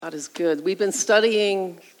God is good. We've been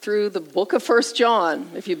studying through the book of 1 John.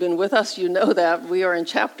 If you've been with us, you know that. We are in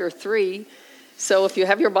chapter 3. So if you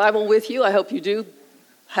have your Bible with you, I hope you do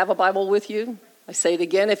have a Bible with you. I say it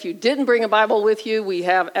again, if you didn't bring a Bible with you, we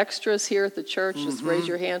have extras here at the church. Just raise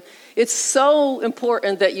your hand. It's so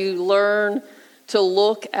important that you learn to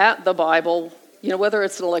look at the Bible, whether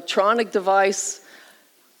it's an electronic device.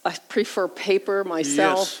 I prefer paper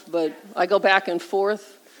myself, but I go back and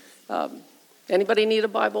forth. Anybody need a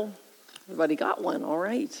Bible? Everybody got one, all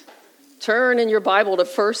right. Turn in your Bible to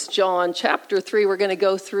 1 John chapter 3. We're going to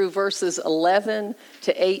go through verses 11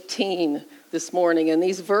 to 18 this morning. And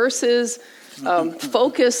these verses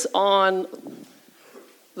focus on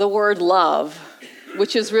the word love,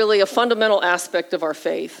 which is really a fundamental aspect of our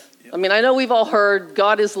faith. I mean, I know we've all heard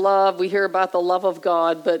God is love. We hear about the love of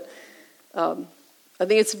God, but I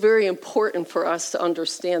think it's very important for us to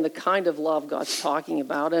understand the kind of love God's talking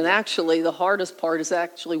about. And actually, the hardest part is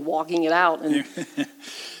actually walking it out and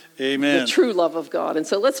Amen. The true love of God. And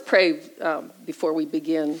so let's pray before we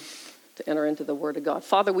begin to enter into the Word of God.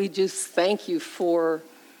 Father, we just thank you for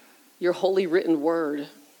your holy written word.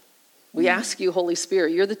 We ask you, Holy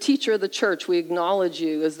Spirit, you're the teacher of the church. We acknowledge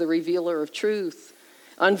you as the revealer of truth.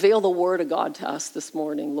 Unveil the Word of God to us this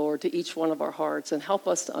morning, Lord, to each one of our hearts, and help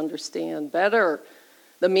us to understand better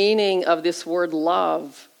the meaning of this word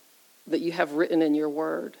love that you have written in your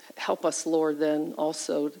word. Help us, Lord, then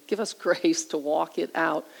also give us grace to walk it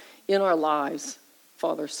out in our lives,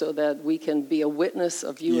 Father, so that we can be a witness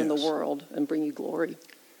of you in the world and bring you glory.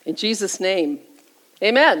 In Jesus' name,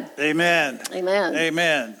 amen. Amen. Amen.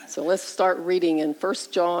 Amen. So let's start reading in 1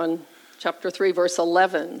 John chapter 3, verse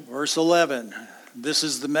 11. Verse 11. This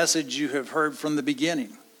is the message you have heard from the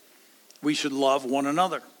beginning. We should love one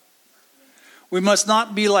another. We must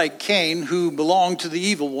not be like Cain, who belonged to the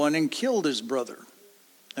evil one and killed his brother.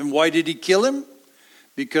 And why did he kill him?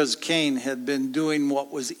 Because Cain had been doing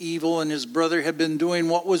what was evil and his brother had been doing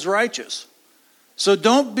what was righteous. So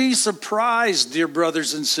don't be surprised, dear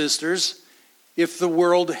brothers and sisters, if the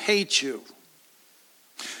world hates you.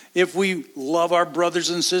 If we love our brothers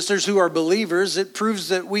and sisters who are believers, it proves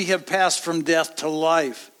that we have passed from death to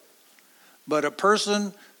life. But a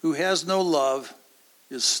person who has no love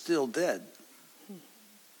is still dead.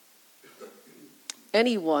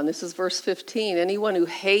 Anyone, this is verse 15, anyone who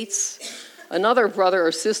hates another brother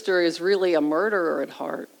or sister is really a murderer at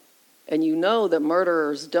heart. And you know that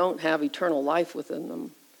murderers don't have eternal life within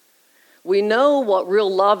them. We know what real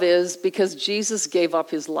love is because Jesus gave up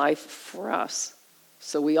his life for us.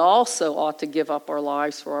 So we also ought to give up our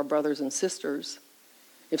lives for our brothers and sisters.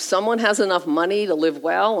 If someone has enough money to live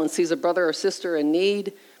well and sees a brother or sister in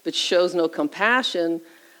need but shows no compassion,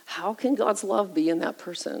 how can God's love be in that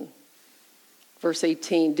person? Verse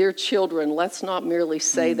 18, dear children, let's not merely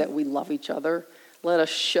say that we love each other. Let us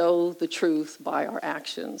show the truth by our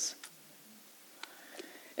actions.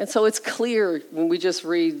 And so it's clear when we just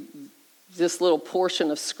read this little portion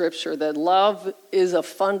of Scripture that love is a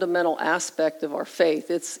fundamental aspect of our faith.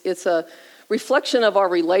 It's a reflection of our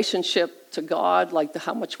relationship to God, like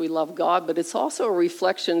how much we love God, but it's also a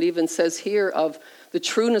reflection, it even says here, of the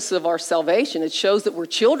trueness of our salvation. It shows that we're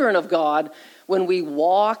children of God when we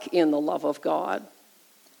walk in the love of God.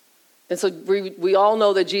 And so we all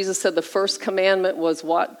know that Jesus said the first commandment was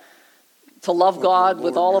what? To love God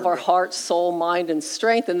with all of our heart, soul, mind, and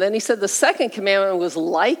strength. And then he said the second commandment was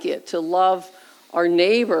like it, to love our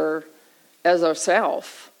neighbor as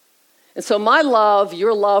ourselves. And so my love,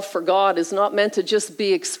 your love for God is not meant to just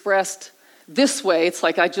be expressed this way. It's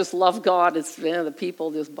like I just love God. It's the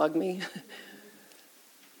people just bug me.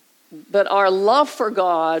 But our love for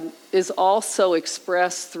God is also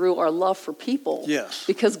expressed through our love for people. Yes.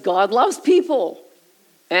 Because God loves people.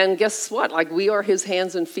 And guess what? Like we are his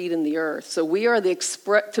hands and feet in the earth. So we are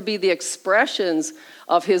to be the expressions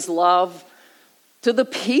of his love to the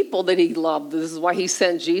people that he loved. This is why he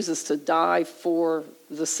sent Jesus to die for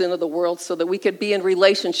the sin of the world so that we could be in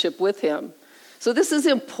relationship with him. So this is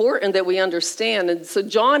important that we understand. And so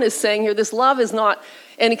John is saying here, this love is not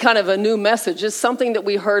any kind of a new message. It's something that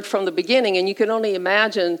we heard from the beginning. And you can only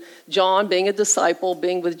imagine John being a disciple,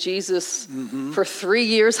 being with Jesus for 3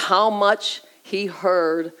 years, how much he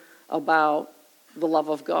heard about the love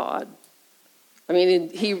of God. I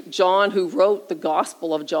mean, John, who wrote the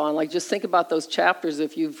Gospel of John, like just think about those chapters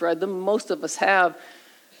if you've read them. Most of us have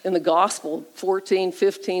in the Gospel, 14,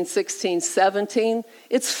 15, 16, 17.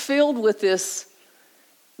 It's filled with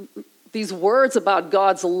these words about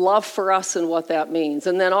God's love for us and what that means.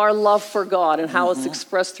 And then our love for God and how it's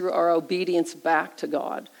expressed through our obedience back to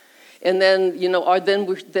God. And then,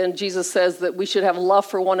 then Jesus says that we should have love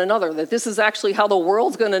for one another, that this is actually how the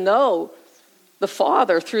world's going to know the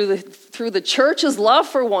Father through the church's love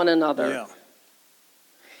for one another. Yeah.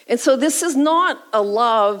 And so this is not a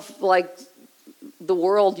love like the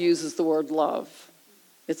world uses the word love.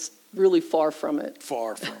 It's really far from it.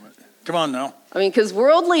 Far from it. Come on now. I mean, because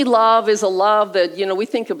worldly love is a love that, we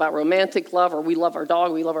think about romantic love, or we love our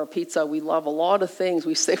dog, we love our pizza, we love a lot of things.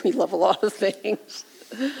 We say we love a lot of things.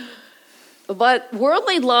 But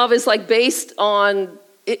worldly love is like based on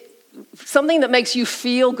something that makes you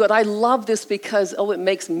feel good. I love this because, it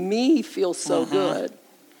makes me feel so good.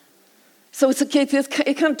 So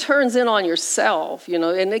it kind of turns in on yourself,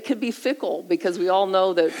 and it could be fickle because we all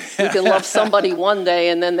know that we can love somebody one day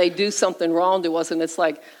and then they do something wrong to us and it's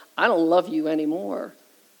like, I don't love you anymore.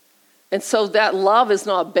 And so that love is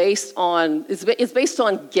not based on, it's based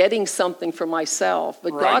on getting something for myself.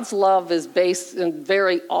 But Right. God's love is based in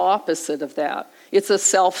very opposite of that. It's a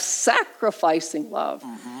self-sacrificing love.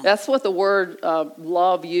 That's what the word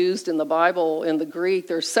love used in the Bible, in the Greek.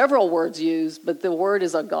 There's several words used, but the word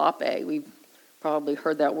is agape. We've probably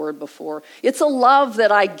heard that word before. It's a love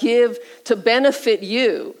that I give to benefit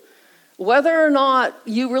you, whether or not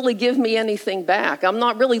you really give me anything back. I'm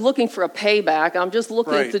not really looking for a payback. I'm just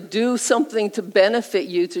looking Right. to do something to benefit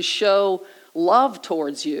you, to show love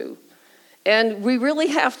towards you. And we really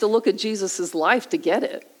have to look at Jesus' life to get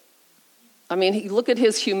it. I mean, look at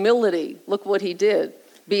his humility. Look what he did,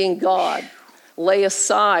 being God. Lay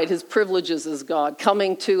aside his privileges as God,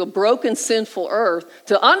 coming to a broken, sinful earth,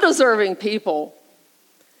 to undeserving people,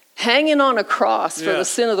 hanging on a cross for the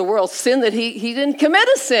sin of the world, sin that he didn't commit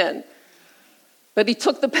a sin, but he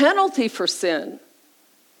took the penalty for sin.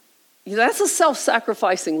 That's a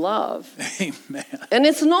self-sacrificing love. Amen. And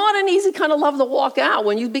it's not an easy kind of love to walk out.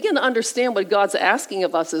 When you begin to understand what God's asking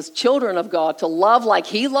of us as children of God, to love like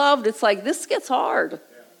he loved, it's like, this gets hard.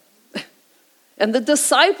 Yeah. And the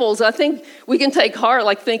disciples, I think we can take heart,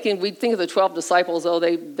 like we think of the 12 disciples,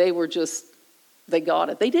 they got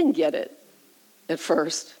it. They didn't get it at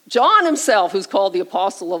first. John himself, who's called the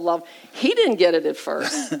apostle of love, he didn't get it at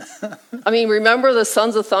first. I mean, remember the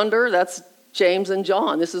sons of thunder? That's James and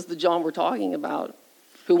John. This is the John we're talking about,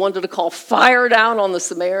 who wanted to call fire down on the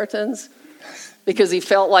Samaritans because he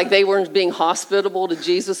felt like they weren't being hospitable to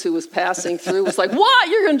Jesus who was passing through. It's like, what?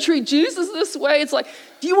 You're going to treat Jesus this way? It's like,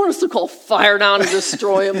 do you want us to call fire down and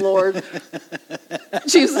destroy him, Lord?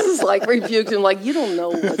 Jesus is like, rebuked him, like, you don't know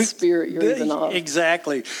what spirit you're even of.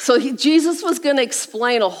 Exactly. So Jesus was going to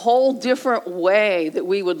explain a whole different way that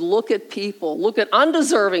we would look at people, look at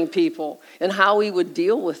undeserving people, and how we would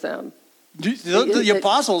deal with them. The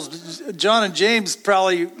apostles, John and James,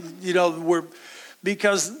 probably, were,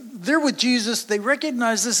 because they're with Jesus, they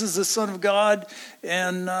recognize this is the Son of God,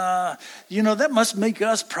 and, that must make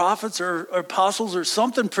us prophets or apostles or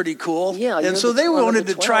something pretty cool. Yeah, and so they wanted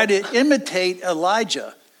to try to imitate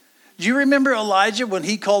Elijah. Do you remember Elijah when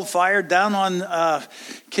he called fire down on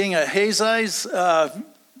King Ahazai's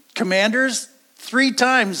commanders? 3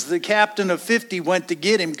 times the captain of 50 went to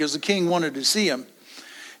get him because the king wanted to see him.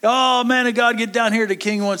 Oh, man of God, get down here. The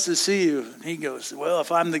king wants to see you. And he goes, well,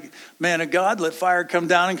 if I'm the man of God, let fire come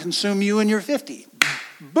down and consume you and your 50.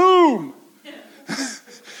 Boom.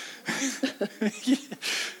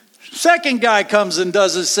 Second guy comes and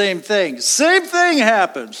does the same thing. Same thing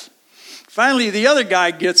happens. Finally, the other guy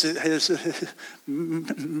gets it.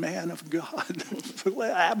 Man of God,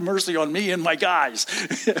 have mercy on me and my guys.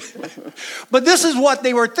 But this is what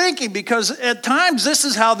they were thinking, because at times this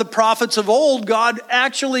is how the prophets of old, God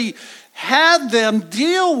actually had them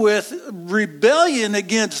deal with rebellion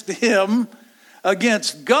against him,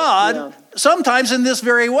 against God, sometimes in this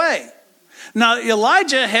very way. Now,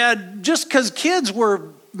 Elijah had, just because kids were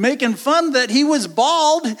making fun that he was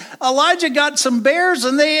bald, Elijah got some bears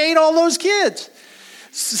and they ate all those kids.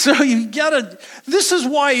 So this is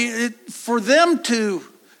why for them to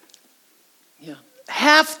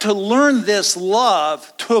have to learn this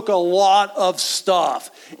love took a lot of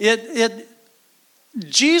stuff.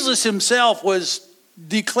 Jesus himself was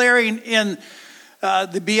declaring in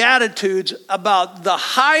the Beatitudes about the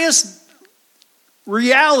highest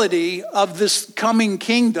reality of this coming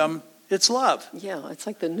kingdom. It's love. Yeah, it's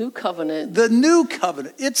like the new covenant. The new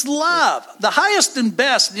covenant. It's love. The highest and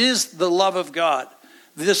best is the love of God.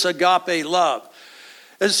 This agape love.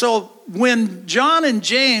 And so when John and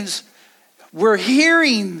James were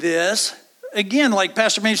hearing this, again, like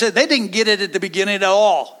Pastor Manny said, they didn't get it at the beginning at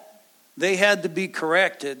all. They had to be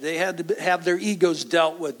corrected. They had to have their egos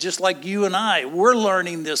dealt with, just like you and I. We're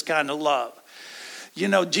learning this kind of love.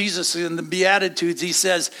 Jesus in the Beatitudes, he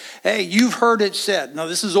says, hey, you've heard it said. Now,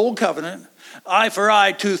 this is old covenant. Eye for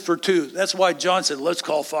eye, tooth for tooth. That's why John said, let's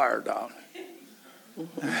call fire down.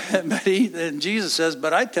 And Jesus says,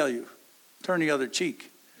 but I tell you, Turn the other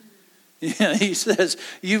cheek. Yeah, he says,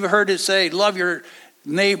 you've heard it say, love your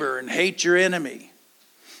neighbor and hate your enemy.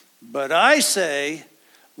 But I say,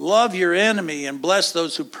 love your enemy and bless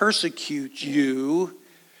those who persecute you.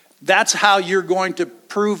 That's how you're going to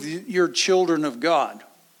prove you're children of God.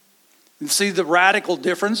 You see the radical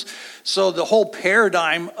difference? So the whole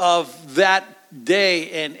paradigm of that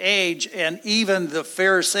day and age and even the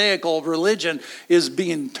Pharisaical religion is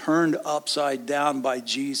being turned upside down by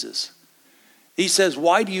Jesus. He says,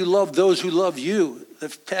 why do you love those who love you? The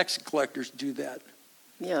tax collectors do that.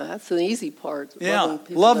 Yeah, that's an easy part. Yeah,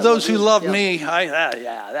 love those who love me.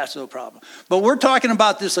 Yeah, that's no problem. But we're talking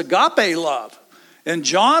about this agape love. And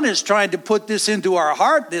John is trying to put this into our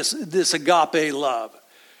heart, this agape love.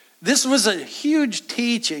 This was a huge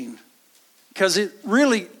teaching because it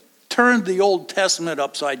really turned the Old Testament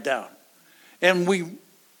upside down. And we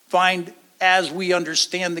find, as we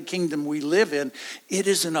understand the kingdom we live in, it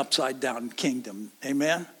is an upside down kingdom.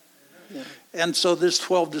 Amen? Yeah. And so this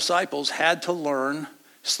 12 disciples had to learn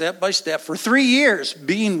step by step for 3 years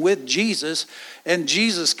being with Jesus, and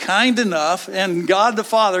Jesus kind enough, and God the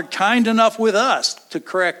Father kind enough with us to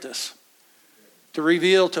correct us, to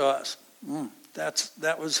reveal to us.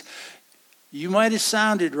 That was, you might have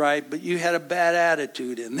sounded right, but you had a bad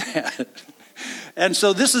attitude in that. And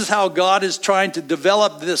so this is how God is trying to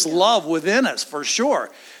develop this love within us, for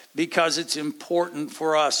sure, because it's important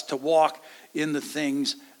for us to walk in the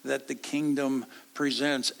things that the kingdom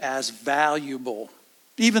presents as valuable.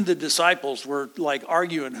 Even the disciples were like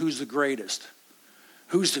arguing who's the greatest.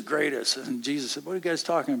 Who's the greatest? And Jesus said, what are you guys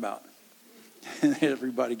talking about? And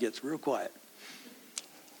everybody gets real quiet.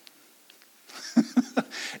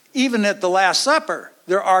 Even at the Last Supper,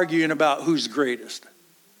 they're arguing about who's greatest.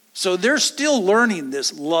 So they're still learning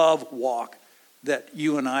this love walk that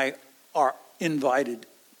you and I are invited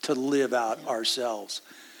to live out ourselves.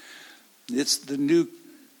 It's the new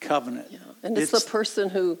covenant. Yeah. And it's the person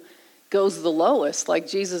who goes the lowest. Like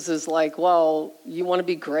Jesus is like, well, you want to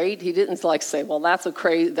be great? He didn't like say, well, that's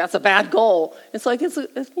a bad goal. It's like, you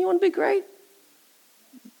want to be great?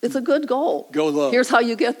 It's a good goal. Go low. Here's how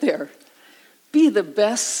you get there. Be the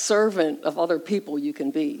best servant of other people you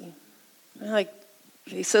can be. Like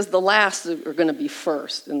he says, the last are going to be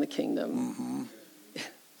first in the kingdom. Mm-hmm.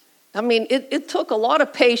 I mean, it took a lot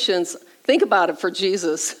of patience. Think about it for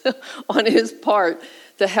Jesus on his part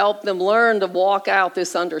to help them learn to walk out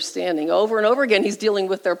this understanding. Over and over again, he's dealing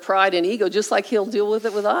with their pride and ego, just like he'll deal with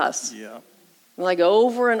it with us. Yeah. Like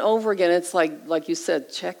over and over again, it's like you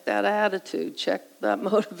said, check that attitude, check that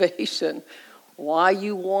motivation, why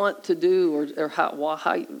you want to do or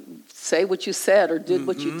how you say what you said or did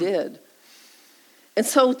what you did. And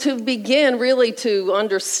so to begin really to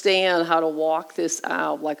understand how to walk this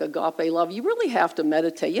out like agape love, you really have to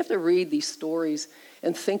meditate. You have to read these stories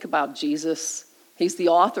and think about Jesus. He's the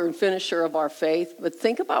author and finisher of our faith. But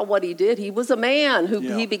think about what he did. He was a man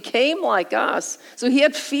he became like us. So he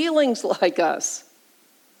had feelings like us.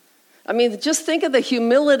 I mean, just think of the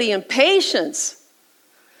humility and patience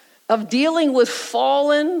of dealing with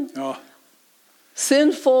fallen,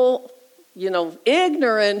 sinful,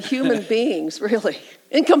 ignorant human beings, really.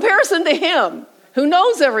 In comparison to him, who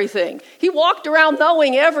knows everything. He walked around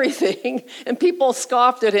knowing everything, and people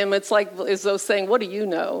scoffed at him. It's like as though saying, what do you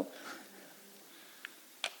know?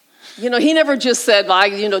 He never just said,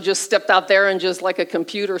 just stepped out there and just like a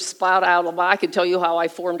computer spout out, I could tell you how I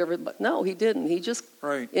formed everything. No, he didn't. He just,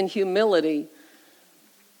 in humility,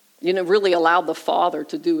 really allowed the Father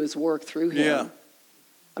to do his work through him. Yeah.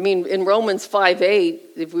 I mean, in Romans 5:8,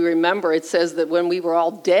 if we remember, it says that when we were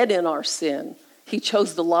all dead in our sin, he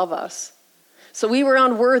chose to love us. So we were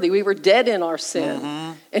unworthy. We were dead in our sin.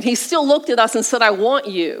 Mm-hmm. And he still looked at us and said, I want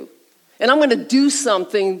you. And I'm going to do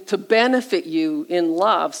something to benefit you in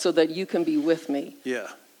love so that you can be with me. Yeah.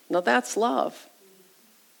 Now that's love.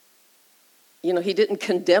 He didn't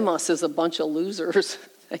condemn us as a bunch of losers,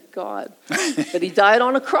 thank God. But he died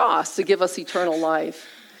on a cross to give us eternal life.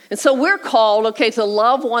 And so we're called, to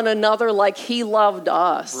love one another like he loved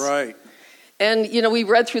us. Right. And, we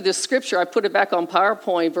read through this scripture. I put it back on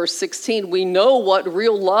PowerPoint, verse 16. We know what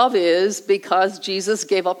real love is because Jesus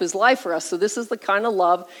gave up his life for us. So this is the kind of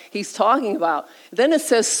love he's talking about. Then it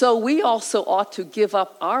says, so we also ought to give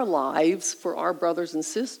up our lives for our brothers and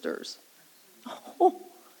sisters. Oh,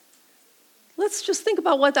 let's just think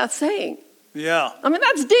about what that's saying. Yeah. I mean,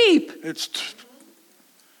 that's deep. It's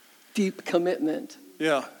deep commitment.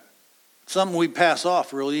 Yeah. Something we pass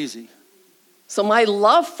off real easy. So my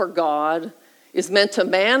love for God is meant to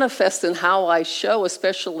manifest in how I show,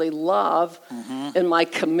 especially love and my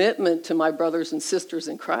commitment to my brothers and sisters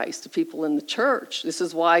in Christ, to people in the church. This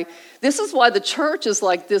is why the church is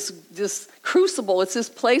like this crucible. It's this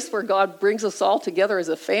place where God brings us all together as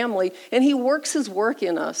a family, and he works his work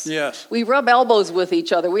in us. Yes. We rub elbows with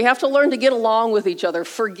each other. We have to learn to get along with each other,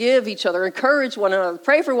 forgive each other, encourage one another,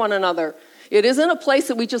 pray for one another. It isn't a place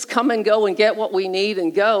that we just come and go and get what we need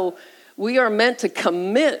and go. We are meant to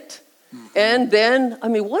commit. And then,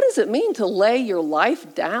 what does it mean to lay your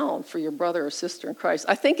life down for your brother or sister in Christ?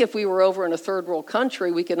 I think if we were over in a third world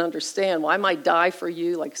country, we can understand, well, I might die for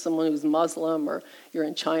you, like someone who's Muslim or you're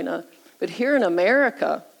in China. But here in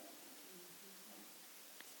America,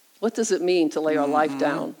 what does it mean to lay our life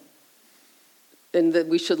down? And that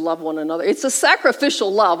we should love one another. It's a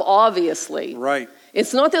sacrificial love, obviously. Right.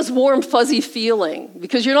 It's not this warm, fuzzy feeling,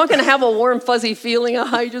 because you're not going to have a warm, fuzzy feeling,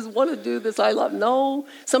 I just want to do this, I love. No,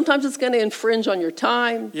 sometimes it's going to infringe on your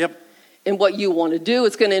time and what you want to do.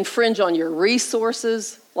 It's going to infringe on your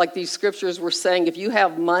resources. Like these scriptures were saying, if you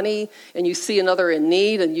have money and you see another in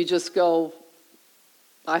need and you just go,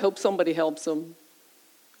 I hope somebody helps them.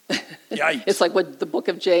 Yikes. It's like what the book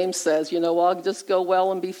of James says, I'll just go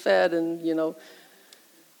well and be fed and,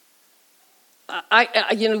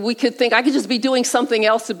 we could think I could just be doing something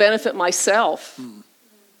else to benefit myself.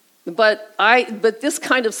 But this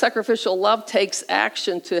kind of sacrificial love takes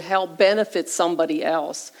action to help benefit somebody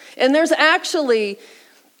else. And there's actually,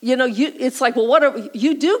 it's like, well,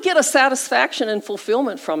 you do get a satisfaction and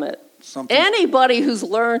fulfillment from it. Anybody who's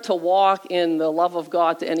learned to walk in the love of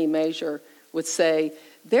God to any measure would say,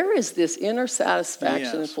 there is this inner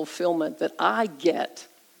satisfaction and fulfillment that I get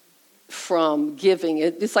from giving.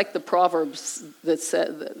 It's like the Proverbs that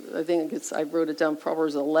said, I wrote it down,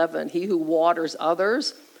 Proverbs 11, he who waters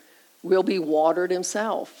others will be watered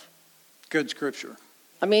himself. Good scripture.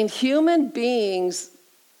 Human beings,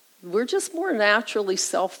 we're just more naturally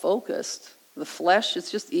self-focused. The flesh,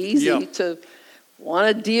 it's just easy to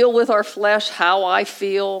want to deal with our flesh, how I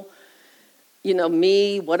feel,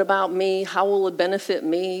 me, what about me, how will it benefit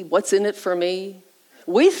me, what's in it for me?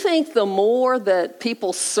 We think the more that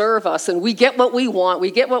people serve us and we get what we want,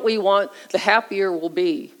 the happier we'll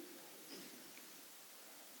be.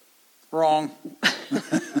 Wrong.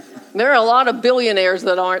 There are a lot of billionaires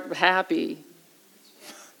that aren't happy.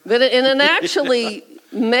 And it actually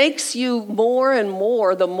makes you more and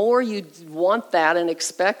more, the more you want that and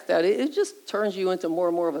expect that, it just turns you into more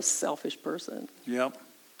and more of a selfish person. Yep.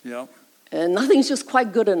 And nothing's just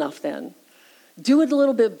quite good enough then. Do it a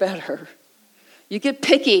little bit better. You get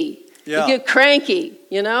picky. You get cranky,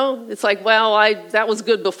 It's like, well, that was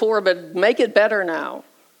good before, but make it better now.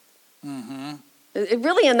 It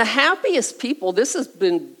really, and the happiest people, this has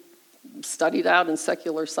been studied out in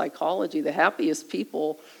secular psychology, the happiest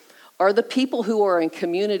people are the people who are in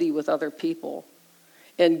community with other people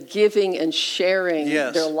and giving and sharing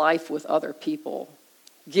their life with other people,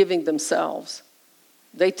 giving themselves.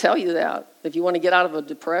 They tell you that. If you want to get out of a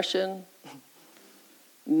depression,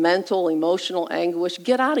 mental, emotional anguish,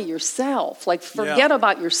 get out of yourself. Like, forget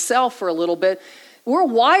about yourself for a little bit. We're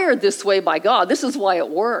wired this way by God. This is why it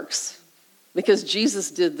works. Because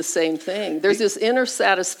Jesus did the same thing. There's this inner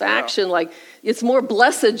satisfaction, like it's more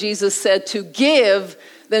blessed, Jesus said, to give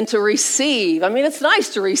than to receive. It's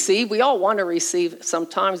nice to receive. We all want to receive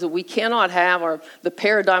sometimes, but we cannot have the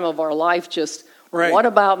paradigm of our life just, what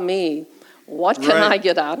about me? What can I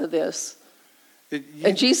get out of this?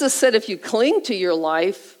 And Jesus said if you cling to your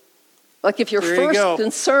life, like if your first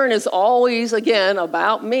concern is always, again,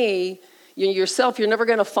 about me, yourself, you're never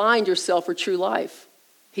going to find yourself or true life.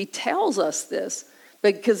 He tells us this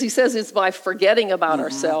because he says it's by forgetting about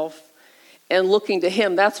ourselves and looking to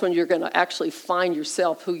him. That's when you're going to actually find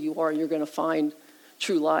yourself, who you are, and you're going to find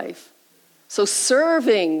true life. So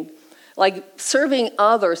serving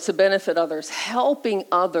others to benefit others, helping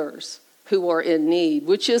others who are in need,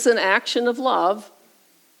 which is an action of love,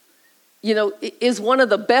 is one of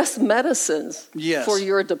the best medicines for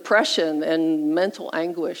your depression and mental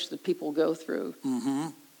anguish that people go through.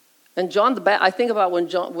 And I think about when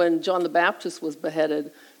John the Baptist was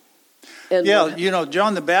beheaded. And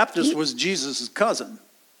John the Baptist was Jesus' cousin.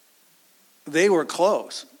 They were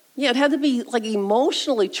close. Yeah, it had to be like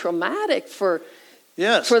emotionally traumatic for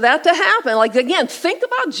that to happen. Like, again, think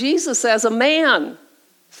about Jesus as a man.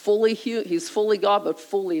 He's fully God, but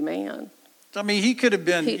fully man. He could have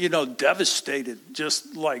been, devastated,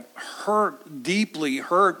 just like deeply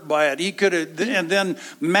hurt by it. He could have, and then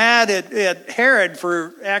mad at Herod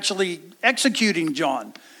for actually executing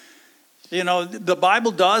John. The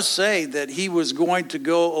Bible does say that he was going to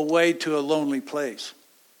go away to a lonely place.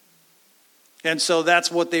 And so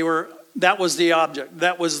that's what they were that was the object.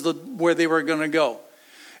 That was where they were going to go.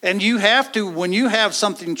 And you have to, when you have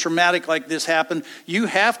something traumatic like this happen, you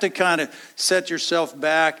have to kind of set yourself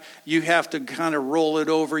back. You have to kind of roll it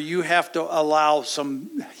over. You have to allow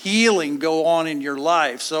some healing go on in your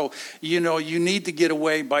life. So, you need to get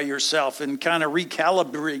away by yourself and kind of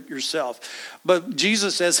recalibrate yourself. But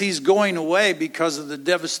Jesus, as he's going away because of the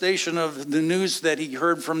devastation of the news that he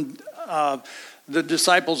heard from the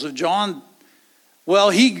disciples of John,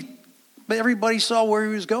 well, everybody saw where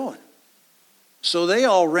he was going. So they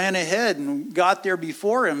all ran ahead and got there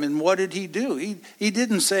before him. And what did he do? He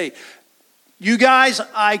didn't say, you guys,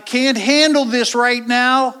 I can't handle this right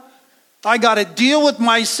now. I got to deal with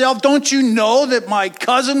myself. Don't you know that my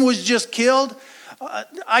cousin was just killed?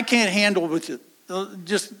 I can't handle with it.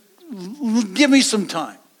 Just give me some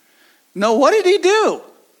time. No, what did he do?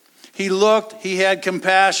 He looked, he had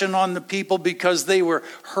compassion on the people because they were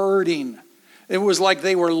hurting. It was like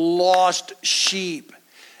they were lost sheep.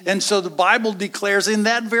 And so the Bible declares in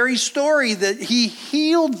that very story that he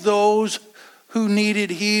healed those who needed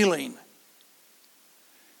healing.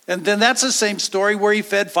 And then that's the same story where he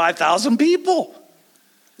fed 5,000 people.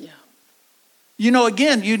 Yeah.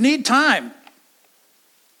 Again, you need time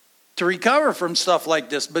to recover from stuff like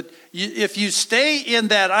this. But if you stay in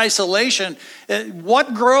that isolation,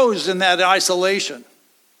 what grows in that isolation?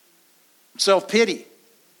 Self-pity.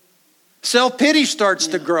 Self-pity starts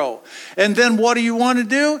to grow. And then what do you want to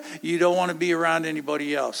do? You don't want to be around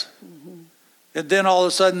anybody else. Mm-hmm. And then all of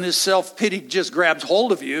a sudden this self-pity just grabs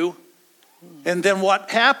hold of you. Mm-hmm. And then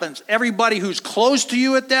what happens? Everybody who's close to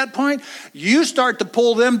you at that point, you start to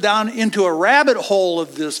pull them down into a rabbit hole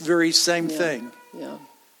of this very same thing. Yeah.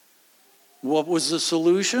 What was the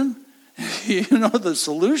solution? The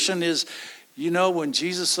solution is, when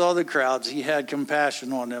Jesus saw the crowds, he had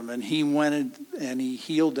compassion on them, and he went and he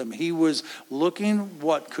healed them. He was looking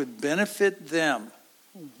what could benefit them.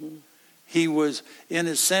 Mm-hmm. He was, in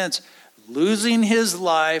a sense, losing his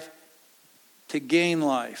life to gain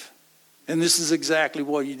life. And this is exactly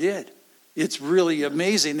what he did. It's really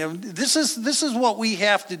amazing. And this is what we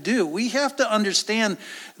have to do. We have to understand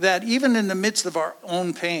that even in the midst of our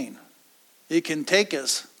own pain, it can take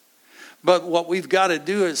us. But what we've got to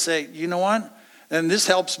do is say, you know what? And this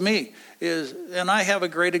helps me. And I have a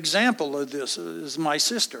great example of this, is my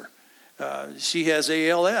sister. She has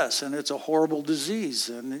ALS, and it's a horrible disease.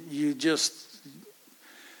 And you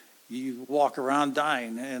walk around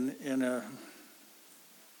dying in a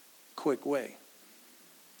quick way.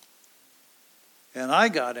 And I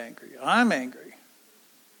got angry. I'm angry.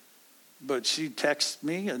 But she texts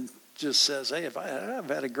me and just says, hey, I've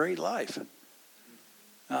had a great life.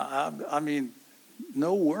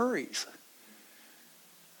 No worries.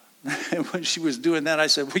 And when she was doing that, I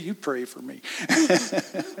said, will you pray for me?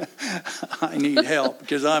 I need help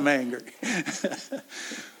because I'm angry.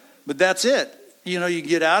 But that's it. You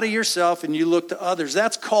get out of yourself and you look to others.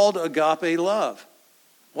 That's called agape love.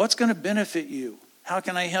 What's going to benefit you? How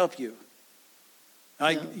can I help you?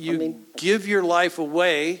 Give your life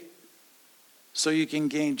away so you can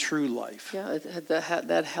gain true life. Yeah,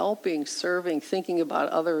 that helping, serving, thinking about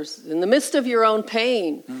others in the midst of your own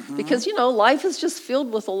pain. Mm-hmm. Because, life is just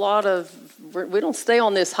filled with a lot of, we don't stay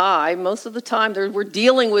on this high. Most of the time we're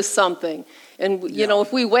dealing with something. And,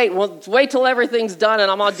 if we wait till everything's done and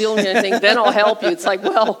I'm not dealing with anything, then I'll help you. It's like,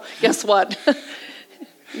 well, guess what?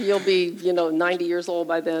 You'll be, 90 years old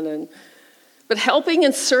by then. But helping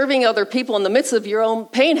and serving other people in the midst of your own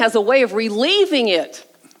pain has a way of relieving it.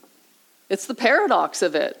 It's the paradox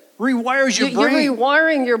of it. Rewires your brain. You're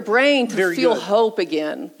rewiring your brain to feel hope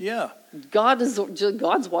again. Yeah. God's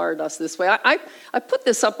wired us this way. I put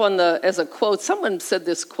this up as a quote. Someone said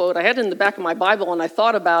this quote. I had it in the back of my Bible and I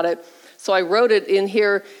thought about it. So I wrote it in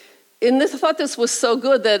here. I thought this was so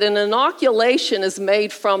good that an inoculation is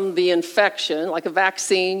made from the infection, like a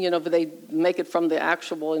vaccine, but they make it from the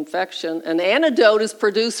actual infection. An antidote is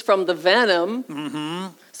produced from the venom. Mm-hmm.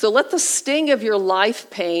 So let the sting of your life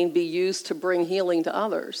pain be used to bring healing to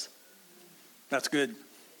others. That's good.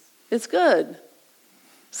 It's good.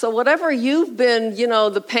 So whatever you've been,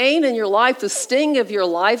 the pain in your life, the sting of your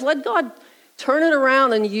life, let God turn it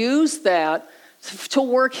around and use that to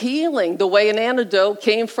work healing the way an antidote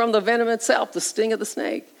came from the venom itself, the sting of the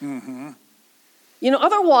snake. Mm-hmm.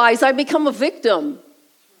 Otherwise I become a victim.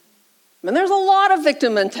 And there's a lot of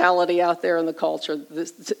victim mentality out there in the culture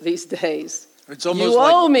these days. It's almost you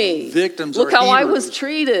owe like me. Victims Look are how heroes. I was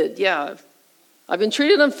treated. Yeah. I've been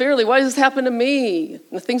treated unfairly. Why does this happen to me?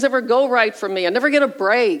 And things never go right for me. I never get a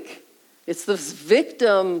break. It's this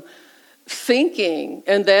victim thinking.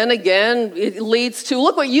 And then again, it leads to,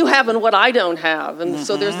 look what you have and what I don't have. And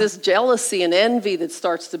so there's this jealousy and envy that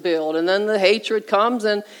starts to build. And then the hatred comes,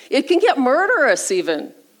 and it can get murderous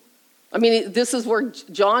even. I mean, this is where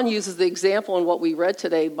John uses the example in what we read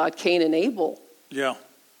today about Cain and Abel. Yeah.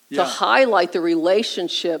 To highlight the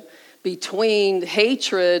relationship between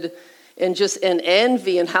hatred and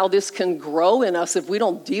envy, and how this can grow in us if we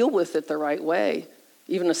don't deal with it the right way.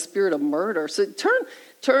 Even a spirit of murder. So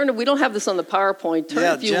turn. We don't have this on the PowerPoint.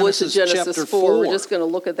 Turn, if you would, to Genesis 4. We're just going to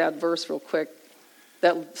look at that verse real quick.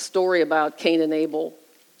 That story about Cain and Abel.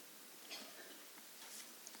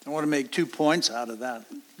 I want to make 2 points out of that.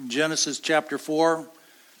 Genesis chapter 4,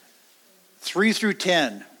 3 through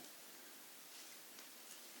 10.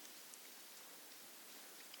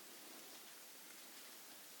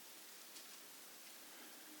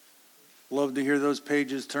 Love to hear those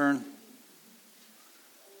pages turn.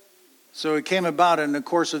 So it came about in the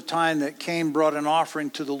course of time that Cain brought an offering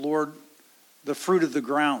to the Lord, the fruit of the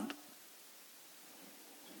ground.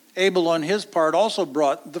 Abel on his part also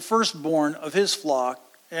brought the firstborn of his flock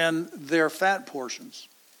and their fat portions.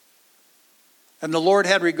 And the Lord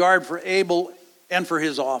had regard for Abel and for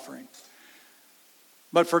his offering.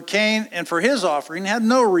 But for Cain and for his offering had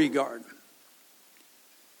no regard.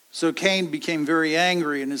 So Cain became very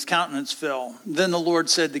angry and his countenance fell. Then the Lord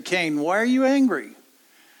said to Cain, "Why are you angry?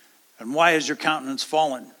 And why has your countenance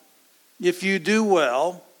fallen? If you do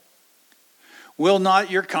well, will not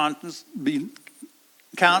your countenance be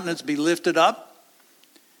lifted up?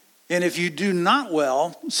 And if you do not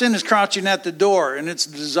well, sin is crouching at the door, and its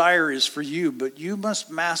desire is for you, but you must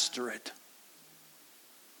master it."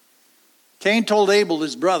 Cain told Abel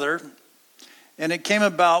his brother, and it came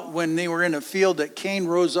about when they were in a field that Cain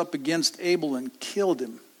rose up against Abel and killed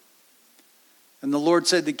him. And the Lord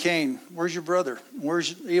said to Cain, "Where's your brother?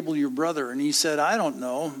 Where's Abel, your brother?" And he said, "I don't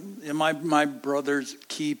know. Am I my brother's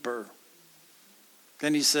keeper?"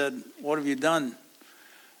 Then he said, "What have you done?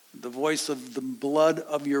 The voice of the blood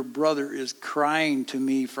of your brother is crying to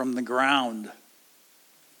me from the ground."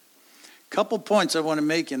 Couple points I want to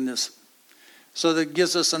make in this. So that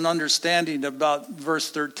gives us an understanding about verse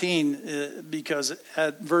 13, because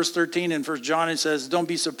at verse 13 in 1 John it says, "Don't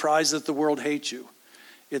be surprised that the world hates you."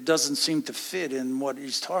 It doesn't seem to fit in what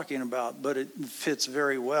he's talking about, but it fits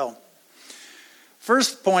very well.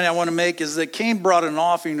 First point I want to make is that Cain brought an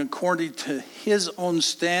offering according to his own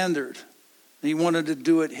standard. He wanted to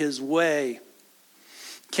do it his way.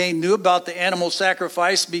 Cain knew about the animal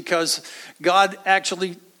sacrifice because God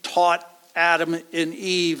actually taught Adam and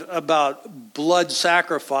Eve about blood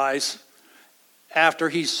sacrifice after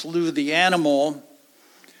he slew the animal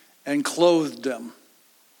and clothed them.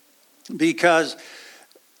 Because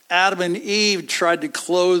Adam and Eve tried to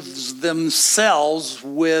clothe themselves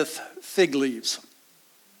with fig leaves.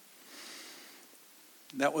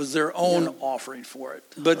 That was their own offering for it.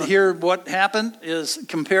 But here what happened is,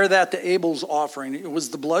 compare that to Abel's offering. It was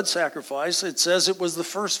the blood sacrifice. It says it was the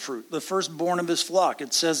first fruit, the firstborn of his flock.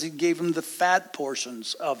 It says he gave him the fat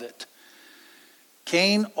portions of it.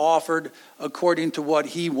 Cain offered according to what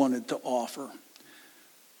he wanted to offer.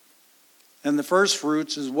 And the first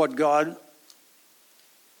fruits is what God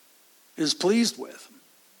is pleased with.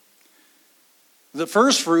 The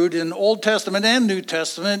first fruit in Old Testament and New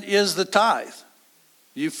Testament is the tithe.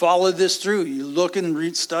 You follow this through. You look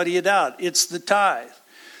and study it out. It's the tithe.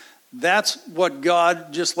 That's what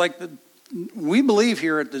God, just like we believe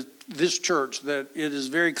here at this church, that it is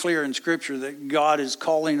very clear in Scripture that God is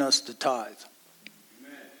calling us to tithe.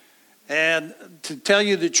 Amen. And to tell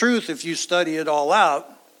you the truth, if you study it all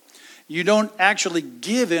out, you don't actually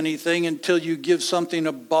give anything until you give something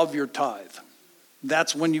above your tithe.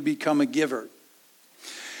 That's when you become a giver.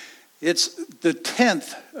 It's the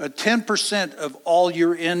 10% of all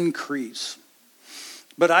your increase.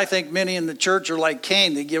 But I think many in the church are like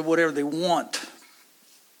Cain. They give whatever they want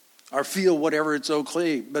or feel whatever it's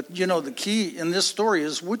okay. But you know, the key in this story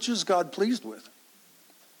is, which is God pleased with?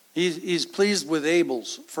 He's pleased with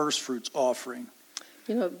Abel's first fruits offering.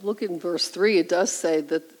 You know, look in verse 3. It does say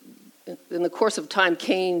that in the course of time,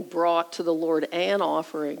 Cain brought to the Lord an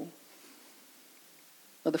offering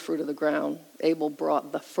of the fruit of the ground. Abel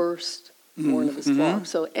brought the firstborn of his flock.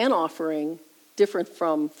 So an offering, different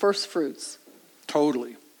from first fruits.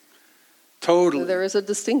 Totally. So there is a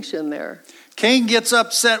distinction there. Cain gets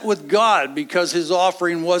upset with God because his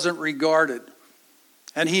offering wasn't regarded.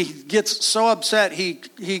 And he gets so upset, he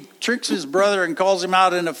tricks his brother and calls him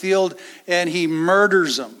out in a field, and he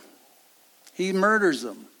murders him. He murders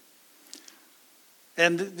him.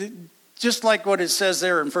 And just like what it says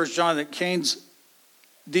there in 1 John, that Cain's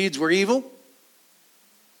deeds were evil,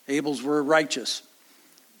 Abel's were righteous.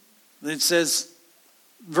 It says,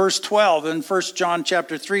 verse 12 in 1 John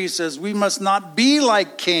chapter 3 says, we must not be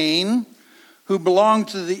like Cain, who belonged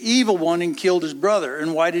to the evil one and killed his brother.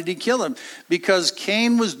 And why did he kill him? Because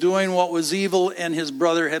Cain was doing what was evil and his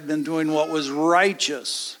brother had been doing what was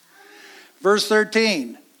righteous. Verse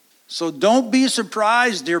 13, so don't be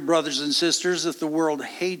surprised, dear brothers and sisters, if the world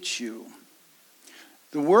hates you.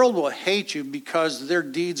 The world will hate you because their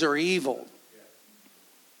deeds are evil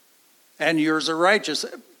and yours are righteous.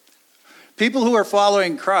 People who are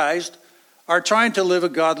following Christ are trying to live a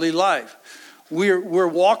godly life. We're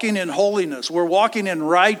walking in holiness. We're walking in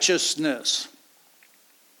righteousness.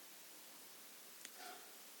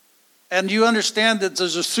 And you understand that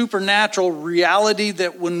there's a supernatural reality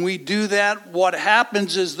that when we do that, what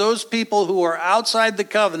happens is those people who are outside the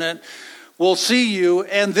covenant will see you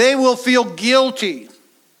and they will feel guilty.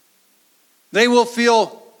 They will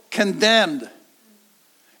feel condemned.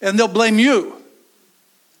 And they'll blame you.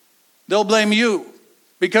 They'll blame you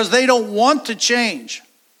because they don't want to change.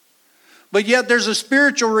 But yet there's a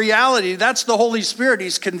spiritual reality. That's the Holy Spirit.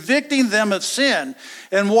 He's convicting them of sin.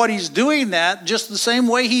 And what he's doing that, just the same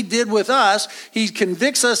way he did with us, he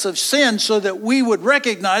convicts us of sin so that we would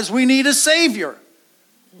recognize we need a Savior.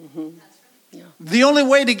 Mm-hmm. Yeah. The only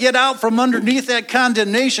way to get out from underneath that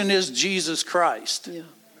condemnation is Jesus Christ. Yeah.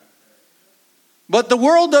 But the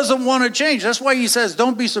world doesn't want to change. That's why he says,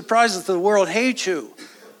 don't be surprised if the world hates you.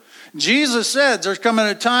 Jesus said there's coming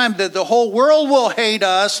a time that the whole world will hate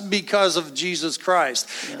us because of Jesus Christ.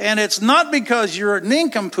 Yeah. And it's not because you're a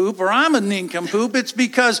nincompoop or I'm a nincompoop. It's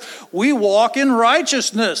because we walk in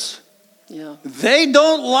righteousness. Yeah. They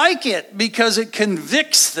don't like it because it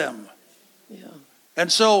convicts them. Yeah. And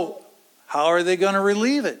so how are they going to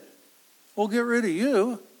relieve it? We'll get rid of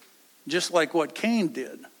you, just like what Cain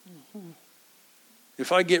did. Mm-hmm.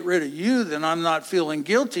 If I get rid of you, then I'm not feeling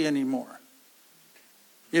guilty anymore.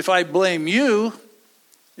 If I blame you,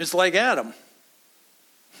 it's like Adam.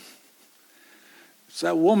 It's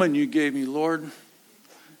that woman you gave me, Lord.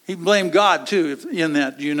 He blamed God too in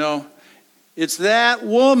that, you know. It's that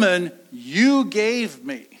woman you gave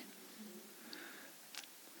me.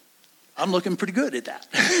 I'm looking pretty good at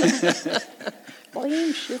that.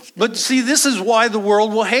 Blame shifting. But see, this is why the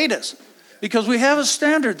world will hate us. Because we have a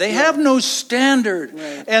standard. They have no standard.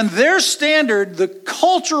 Right. And their standard, the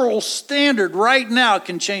cultural standard right now,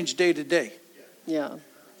 can change day to day. Yeah.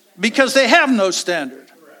 Because they have no standard.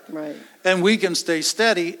 Right. And we can stay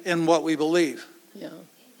steady in what we believe. Yeah.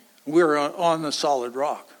 We're on the solid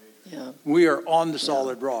rock. Yeah. We are on the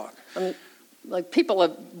solid rock. I mean, like people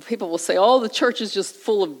will say, "Oh, the church is just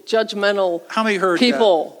full of judgmental How many heard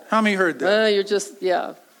people." that? How many heard that? You're just,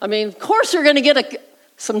 yeah. I mean, of course you're going to get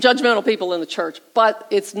some judgmental people in the church, but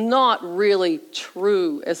it's not really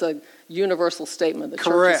true as a universal statement. The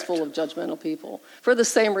church is full of judgmental people for the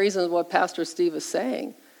same reasons what Pastor Steve is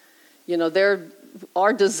saying. You know,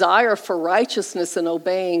 our desire for righteousness and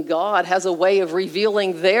obeying God has a way of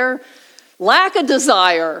revealing their lack of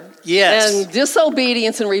desire and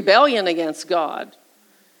disobedience and rebellion against God.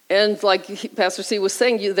 And like Pastor C was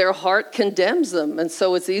saying, their heart condemns them. And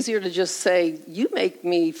so it's easier to just say, you make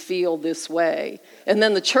me feel this way. And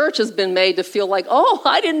then the church has been made to feel like, oh,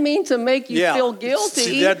 I didn't mean to make you feel guilty.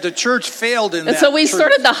 See, that the church failed in that. And so we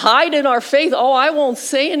started to hide in our faith. Oh, I won't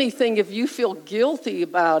say anything if you feel guilty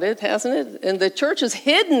about it, hasn't it? And the church has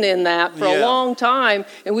hidden in that for a long time.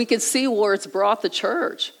 And we could see where it's brought the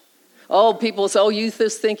church. Oh, people say, oh, you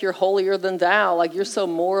just think you're holier than thou, like you're so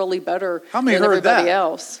morally better than everybody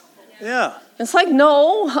else. Yeah. It's like,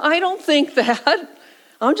 no, I don't think that.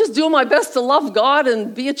 I'm just doing my best to love God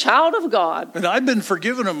and be a child of God. And I've been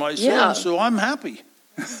forgiven of my sins, so I'm happy.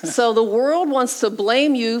 So the world wants to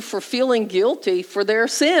blame you for feeling guilty for their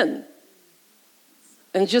sin.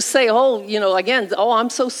 And just say, oh, you know, again, oh, I'm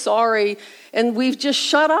so sorry. And we've just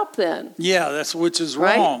shut up then. Yeah, which is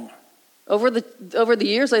wrong. Over the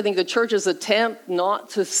years, I think the church's attempt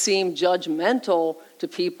not to seem judgmental to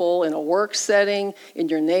people in a work setting, in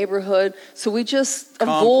your neighborhood. So we just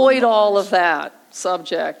avoid all of that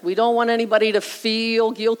subject. We don't want anybody to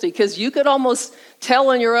feel guilty because you could almost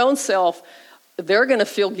tell in your own self, they're going to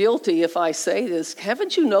feel guilty if I say this.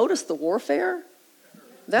 Haven't you noticed the warfare?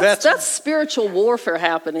 That's spiritual warfare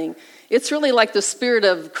happening. It's really like the spirit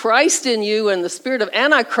of Christ in you and the spirit of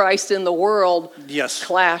Antichrist in the world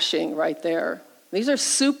clashing right there. These are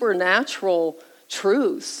supernatural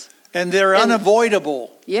truths. And they're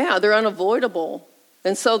unavoidable. Yeah, they're unavoidable.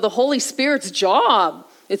 And so the Holy Spirit's job,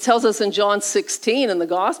 it tells us in John 16, in the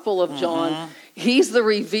Gospel of John, he's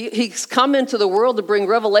come into the world to bring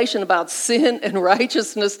revelation about sin and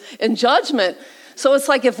righteousness and judgment. So it's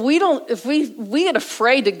like if we get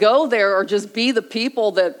afraid to go there or just be the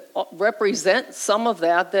people that represent some of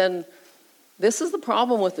that, then this is the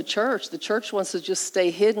problem with the church. The church wants to just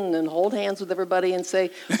stay hidden and hold hands with everybody and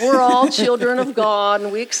say, we're all children of God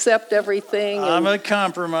and we accept everything. I'm a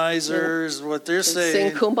compromiser is what they're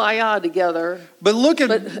saying. Sing Kumbaya together. But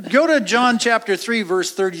go to John chapter 3,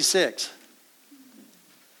 verse 36.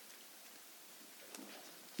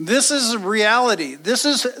 This is a reality.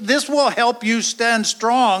 This will help you stand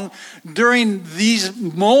strong during these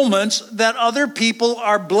moments that other people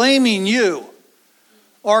are blaming you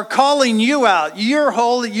or calling you out. You're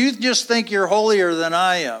holy. You just think you're holier than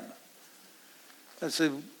I am. I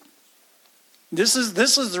said, this is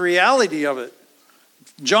the reality of it.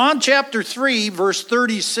 John chapter 3, verse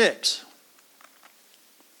 36.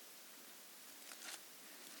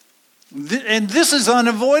 And this is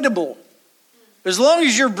unavoidable. As long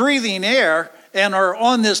as you're breathing air and are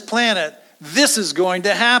on this planet, this is going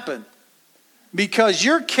to happen. Because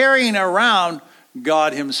you're carrying around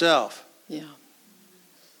God himself. Yeah.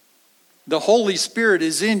 The Holy Spirit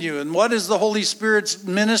is in you. And what is the Holy Spirit's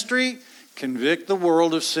ministry? Convict the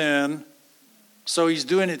world of sin. So he's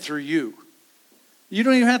doing it through you. You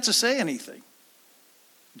don't even have to say anything.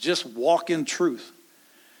 Just walk in truth.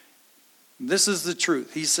 This is the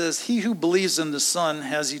truth. He says, he who believes in the Son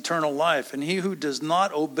has eternal life, and he who does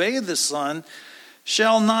not obey the Son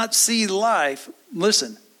shall not see life.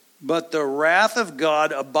 Listen, but the wrath of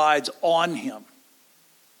God abides on him.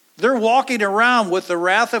 They're walking around with the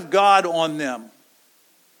wrath of God on them.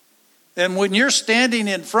 And when you're standing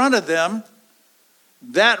in front of them,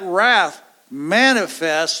 that wrath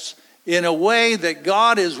manifests in a way that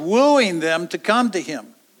God is wooing them to come to him.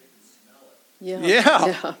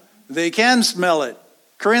 Yeah. They can smell it.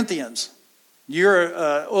 Corinthians, you're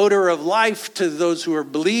an odor of life to those who are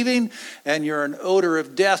believing, and you're an odor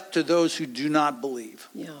of death to those who do not believe.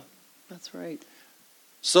 Yeah, that's right.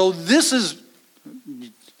 So this is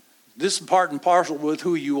part and parcel with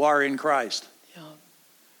who you are in Christ. Yeah.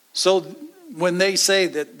 So when they say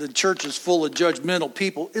that the church is full of judgmental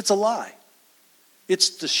people, it's a lie. It's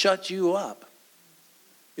to shut you up.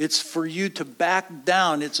 It's for you to back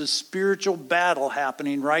down. It's a spiritual battle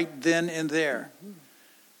happening right then and there.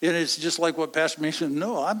 And it's just like what Pastor Mason said.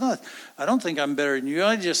 No, I'm not. I don't think I'm better than you.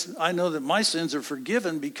 I know that my sins are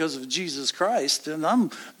forgiven because of Jesus Christ. And I'm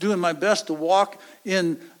doing my best to walk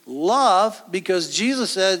in love because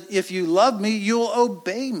Jesus said, if you love me, you'll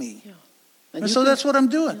obey me. Yeah. And so that's what I'm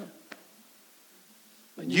doing.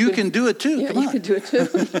 Yeah. You can do it too. Yeah, Come on. You can do it too.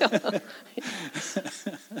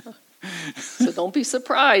 So don't be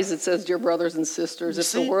surprised, it says, dear brothers and sisters,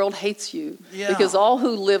 if the world hates you. Yeah. Because all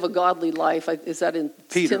who live a godly life, is that in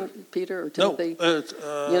Peter or Timothy?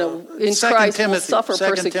 No, in Christ Timothy, will suffer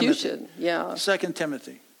persecution. Timothy. Yeah. 2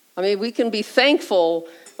 Timothy. I mean, we can be thankful,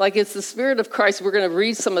 like it's the Spirit of Christ. We're going to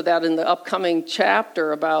read some of that in the upcoming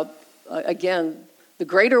chapter about, again, the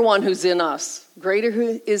greater one who's in us. Greater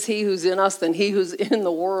is he who's in us than he who's in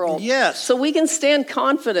the world. Yes. So we can stand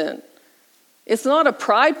confident. It's not a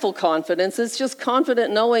prideful confidence. It's just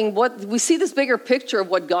confident knowing we see this bigger picture of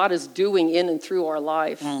what God is doing in and through our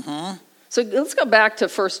life. Mm-hmm. So let's go back to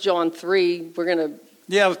 1 John 3. We're going to...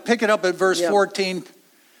 Yeah, pick it up at verse 14.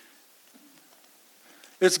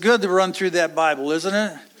 It's good to run through that Bible, isn't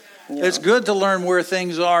it? Yeah. It's good to learn where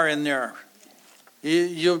things are in there.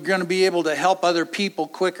 You're going to be able to help other people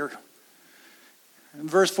quicker. In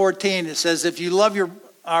verse 14, it says, if you love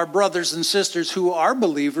our brothers and sisters who are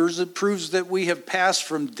believers, it proves that we have passed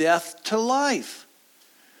from death to life.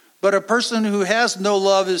 But a person who has no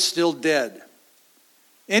love is still dead.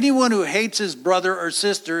 Anyone who hates his brother or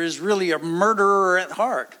sister is really a murderer at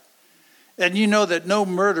heart. And you know that no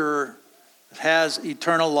murderer has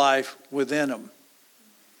eternal life within him.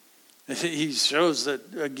 He shows that,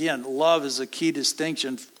 again, love is a key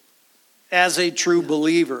distinction as a true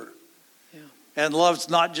believer. And love's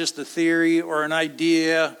not just a theory or an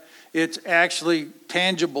idea. It's actually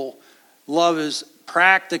tangible. Love is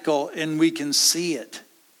practical and we can see it.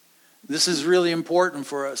 This is really important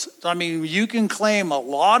for us. I mean, you can claim a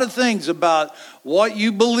lot of things about what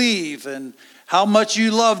you believe and how much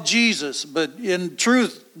you love Jesus. But in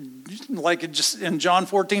truth, like just in John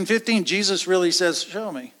 14:15, Jesus really says,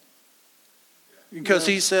 show me. Because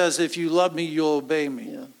he says, if you love me, you'll obey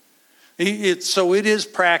me. Yeah. So it is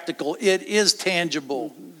practical. It is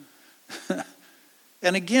tangible. Mm-hmm.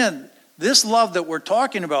 And again, this love that we're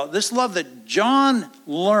talking about, this love that John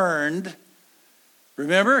learned,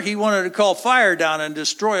 remember, he wanted to call fire down and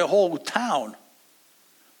destroy a whole town.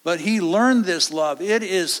 But he learned this love. It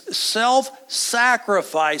is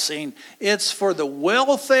self-sacrificing. It's for the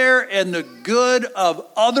welfare and the good of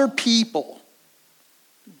other people.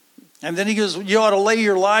 And then he goes, you ought to lay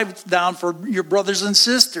your life down for your brothers and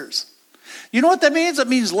sisters. You know what that means? It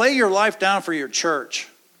means lay your life down for your church.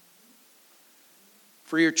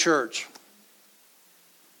 For your church.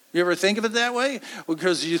 You ever think of it that way?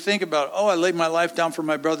 Because you think about, I laid my life down for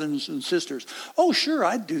my brothers and sisters. Oh, sure,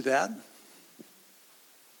 I'd do that.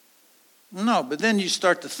 No, but then you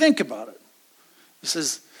start to think about it. It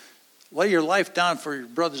says, lay your life down for your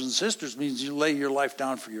brothers and sisters means you lay your life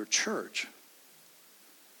down for your church.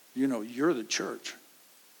 You know, you're the church.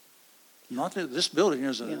 Not that this building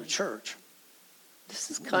isn't a church.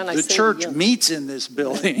 This is kind of the church meets in this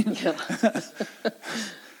building.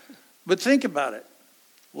 But think about it.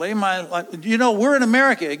 Lay my life. You know, we're in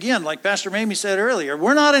America again, like Pastor Mamie said earlier.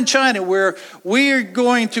 We're not in China where we are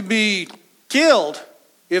going to be killed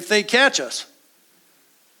if they catch us.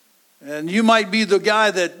 And you might be the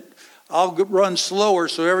guy that I'll run slower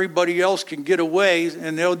so everybody else can get away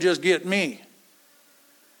and they'll just get me.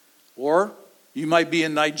 Or you might be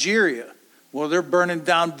in Nigeria. Well, they're burning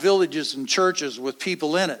down villages and churches with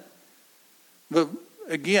people in it. But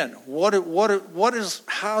again,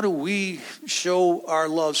 how do we show our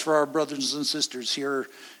loves for our brothers and sisters here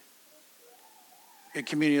at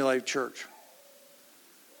Community Life Church?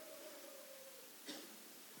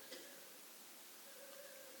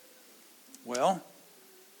 Well,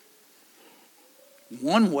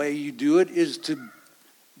 one way you do it is to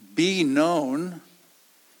be known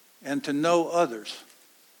and to know others.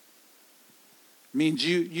 It means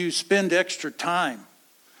you spend extra time.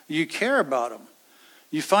 You care about them.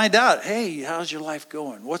 You find out, hey, how's your life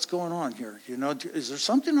going? What's going on here? You know, is there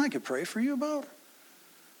something I could pray for you about?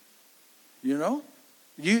 You know?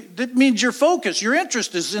 That means your focus, your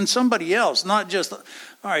interest is in somebody else, not just, all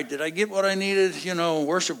right, did I get what I needed? You know,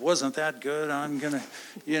 worship wasn't that good. I'm going to,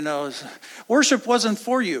 you know, worship wasn't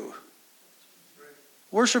for you.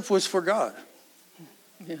 Worship was for God.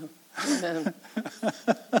 Yeah. Amen.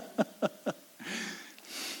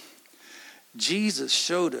 Jesus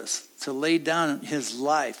showed us to lay down his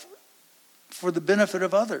life for the benefit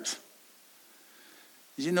of others.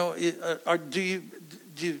 You know, do you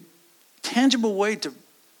tangible way to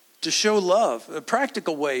show love, a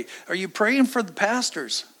practical way? Are you praying for the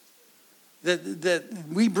pastors that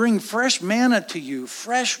we bring fresh manna to you,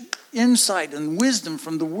 fresh insight and wisdom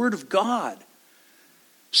from the Word of God,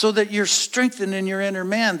 so that you're strengthened in your inner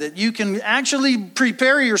man, that you can actually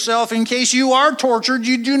prepare yourself in case you are tortured,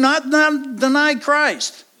 you do not deny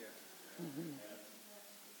Christ.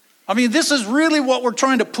 I mean, this is really what we're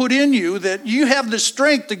trying to put in you, that you have the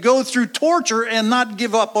strength to go through torture and not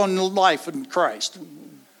give up on life in Christ.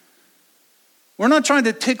 We're not trying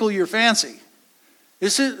to tickle your fancy.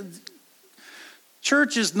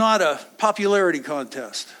 Church is not a popularity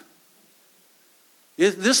contest.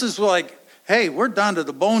 This is like, hey, we're down to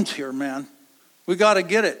the bones here, man. We got to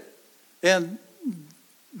get it. And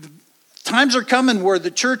times are coming where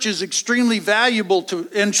the church is extremely valuable to,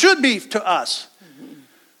 and should be to us.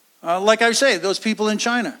 Like I say, those people in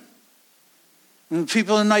China, and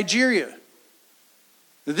people in Nigeria.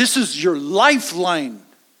 This is your lifeline,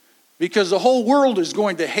 because the whole world is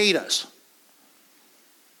going to hate us.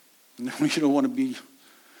 You don't want to be,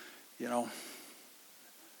 you know.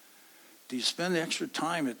 Do you spend extra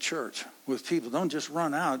time at church with people? Don't just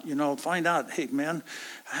run out, you know, find out, hey, man,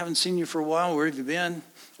 I haven't seen you for a while. Where have you been?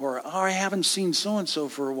 Or, I haven't seen so-and-so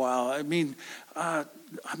for a while. I mean,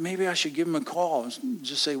 maybe I should give him a call.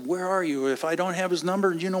 Just say, where are you? If I don't have his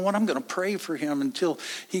number, you know what? I'm going to pray for him until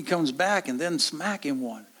he comes back, and then smack him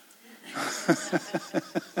one.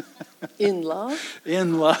 In love?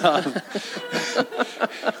 In love.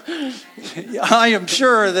 I am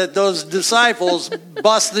sure that those disciples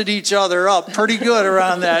busted each other up pretty good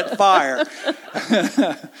around that fire.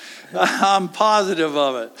 I'm positive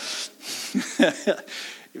of it.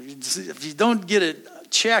 If you don't get it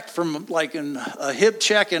checked from like a hip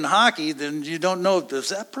check in hockey, then you don't know, does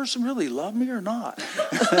that person really love me or not?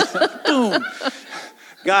 Boom.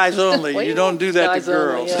 Guys only. You don't do that to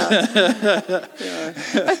girls. Only, yeah.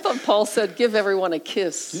 Yeah. I thought Paul said, give everyone a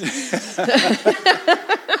kiss.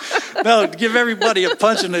 No, give everybody a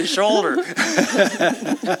punch in the shoulder.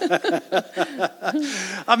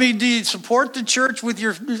 I mean, do you support the church with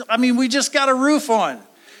your... I mean, we just got a roof on.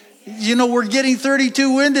 You know, we're getting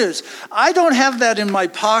 32 windows. I don't have that in my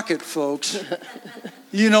pocket, folks.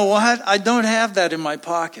 You know what? I don't have that in my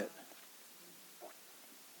pocket.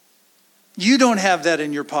 You don't have that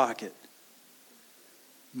in your pocket.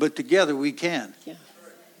 But together we can. Yeah.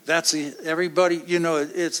 That's everybody, you know,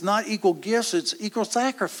 it's not equal gifts, it's equal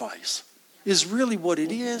sacrifice is really what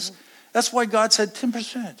it is. That's why God said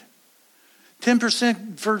 10%.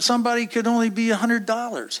 10% for somebody could only be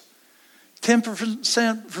 $100.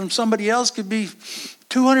 10% from somebody else could be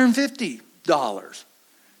 $250.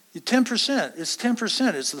 10%. It's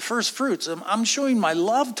 10%. It's the first fruits. I'm showing my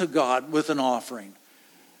love to God with an offering.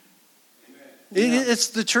 It's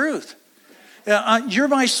the truth. You're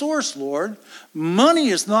my source, Lord. Money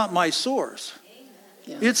is not my source.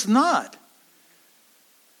 Yeah. It's not.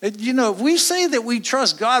 If we say that we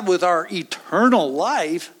trust God with our eternal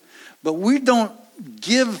life, but we don't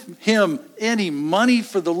give him any money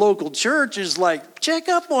for the local church, is like, check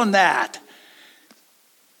up on that.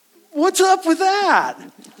 What's up with that?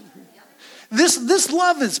 This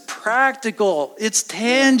love is practical. It's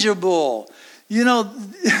tangible.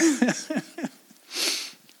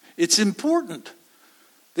 It's important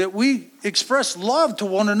that we express love to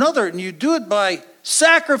one another, and you do it by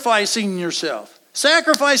sacrificing yourself,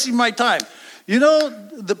 sacrificing my time.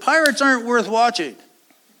 The Pirates aren't worth watching.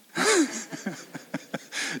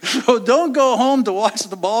 So don't go home to watch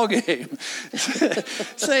the ball game.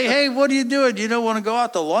 Say, hey, what are you doing? You don't want to go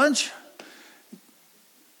out to lunch?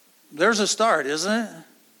 There's a start, isn't it?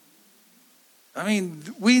 I mean,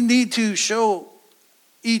 we need to show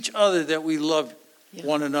each other that we love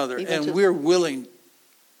one another, and we're willing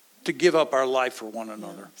to give up our life for one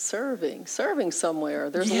another. Serving somewhere.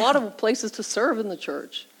 There's a lot of places to serve in the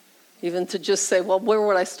church. Even to just say, well, where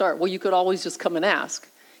would I start? Well, you could always just come and ask.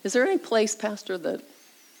 Is there any place, Pastor, that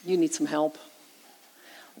you need some help?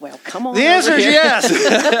 Well, come on. The answer is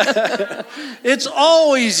yes. It's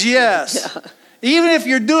always yes. Yeah. Even if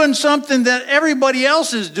you're doing something that everybody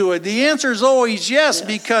else is doing, the answer is always yes,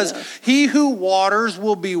 because he who waters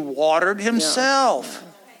will be watered himself.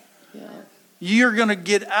 Yeah. You're going to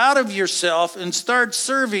get out of yourself and start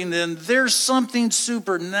serving, then there's something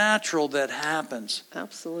supernatural that happens.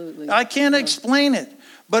 Absolutely. I can't explain it,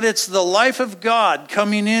 but it's the life of God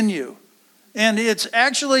coming in you. And it's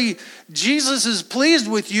actually, Jesus is pleased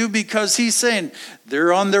with you because he's saying,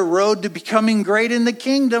 they're on their road to becoming great in the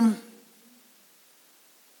kingdom.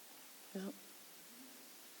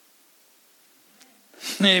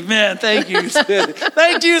 Amen. Thank you.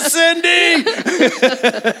 Thank you, Cindy.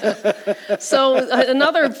 So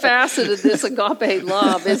another facet of this agape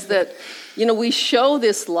love is that, we show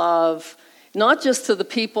this love not just to the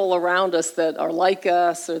people around us that are like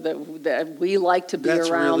us or that we like to be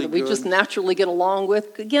around, really that we just naturally get along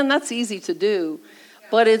with. Again, that's easy to do.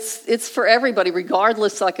 But it's for everybody,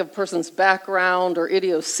 regardless like a person's background or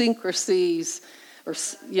idiosyncrasies. Or,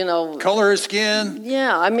 color of skin.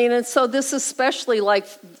 Yeah, I mean, and so this especially like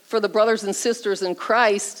for the brothers and sisters in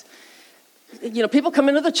Christ, people come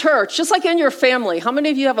into the church, just like in your family. How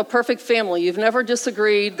many of you have a perfect family? You've never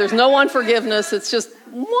disagreed. There's no unforgiveness. It's just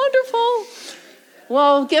wonderful.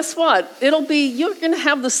 Well, guess what? You're going to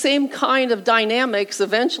have the same kind of dynamics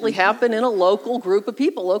eventually happen in a local group of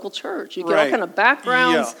people, local church. You get all kind of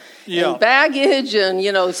backgrounds and baggage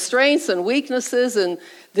and, strengths and weaknesses, and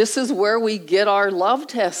this is where we get our love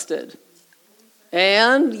tested.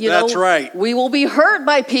 And, that's right. We will be hurt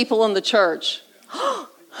by people in the church.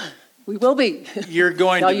 We will be. You're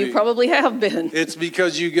going to be. You probably have been. It's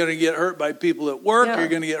because you're going to get hurt by people at work. Yeah. You're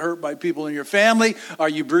going to get hurt by people in your family. Are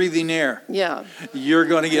you breathing air? Yeah. You're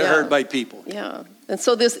going to get hurt by people. Yeah. And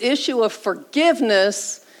so this issue of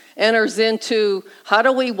forgiveness enters into how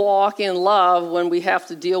do we walk in love when we have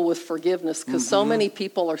to deal with forgiveness? Because so many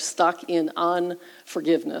people are stuck in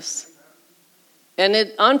unforgiveness. And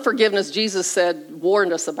unforgiveness, Jesus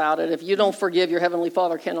warned us about it. If you don't forgive, your Heavenly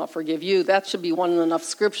Father cannot forgive you. That should be one enough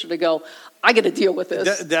scripture to go, I got to deal with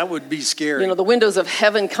this. That would be scary. The windows of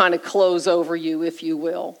heaven kind of close over you, if you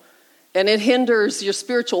will. And it hinders your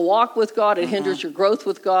spiritual walk with God. It hinders your growth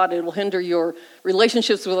with God. It will hinder your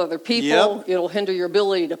relationships with other people. Yep. It will hinder your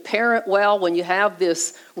ability to parent well when you have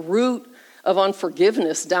this root of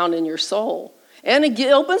unforgiveness down in your soul. And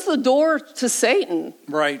it opens the door to Satan.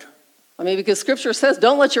 Right. I mean, because Scripture says,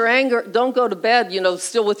 don't go to bed,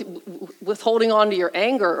 still with holding on to your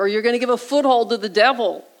anger, or you're going to give a foothold to the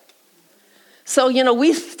devil. So,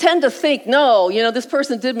 we tend to think, no, this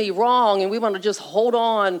person did me wrong, and we want to just hold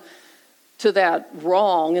on to that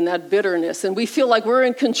wrong and that bitterness. And we feel like we're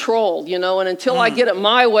in control, and until I get it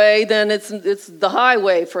my way, then it's the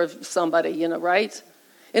highway for somebody, right?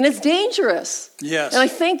 And it's dangerous. Yes. And I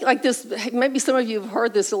think like this, maybe some of you have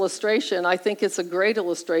heard this illustration. I think it's a great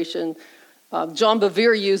illustration. John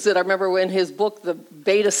Bevere used it, I remember in his book, The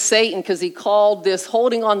Bait of Satan, because he called this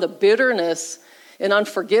holding on to bitterness and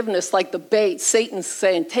unforgiveness like the bait. Satan's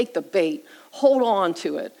saying, take the bait, hold on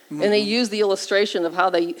to it. And they used the illustration of how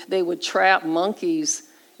they would trap monkeys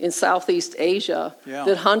in Southeast Asia,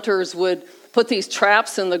 that hunters would put these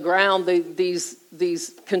traps in the ground, these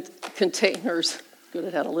containers. Good,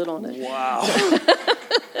 it had a lid on it. Wow.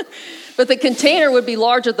 But the container would be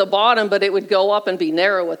large at the bottom, but it would go up and be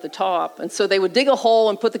narrow at the top. And so they would dig a hole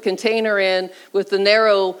and put the container in with the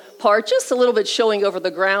narrow part just a little bit showing over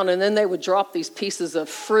the ground, and then they would drop these pieces of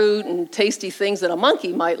fruit and tasty things that a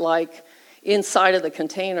monkey might like inside of the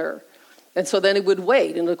container. And so then it would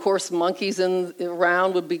wait. And of course, monkeys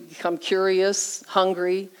around would become curious,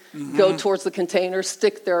 hungry, go towards the container,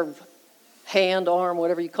 stick their hand, arm,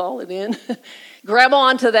 whatever you call it in, grab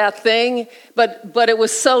onto that thing. But it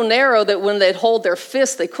was so narrow that when they'd hold their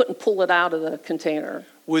fist, they couldn't pull it out of the container.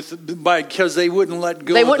 Because they wouldn't let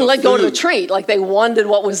go. They wouldn't let go of the treat. Like they wanted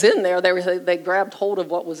what was in there. They grabbed hold of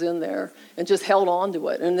what was in there and just held on to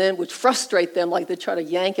it. And then it would frustrate them, like they'd try to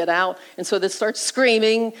yank it out. And so they'd start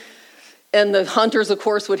screaming. And the hunters, of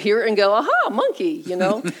course, would hear it and go, aha, monkey,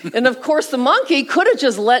 And, of course, the monkey could have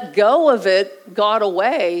just let go of it, got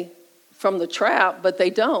away from the trap, but they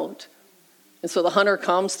don't. And so the hunter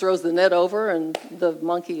comes, throws the net over, and the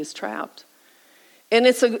monkey is trapped. And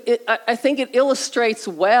I think it illustrates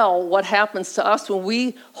well what happens to us when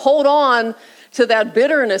we hold on to that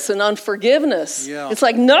bitterness and unforgiveness. Yeah. It's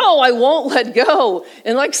like, no, I won't let go.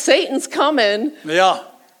 And like Satan's coming. Yeah.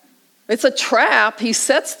 It's a trap. He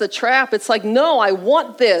sets the trap. It's like, no, I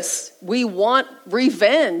want this. We want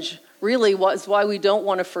revenge. Really, is why we don't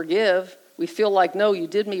want to forgive. We feel like, no, you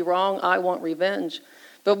did me wrong. I want revenge.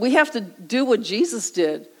 But we have to do what Jesus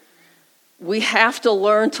did. We have to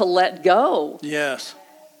learn to let go. Yes,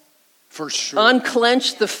 for sure.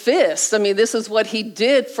 Unclench the fist. I mean, this is what he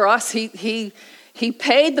did for us. He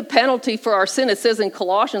paid the penalty for our sin. It says in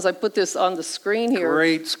Colossians, I put this on the screen here.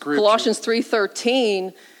 Great scripture. Colossians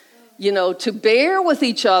 3:13, to bear with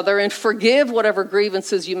each other and forgive whatever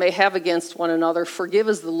grievances you may have against one another. Forgive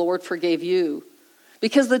as the Lord forgave you.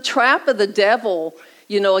 Because the trap of the devil,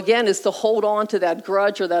 again, is to hold on to that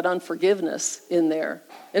grudge or that unforgiveness in there.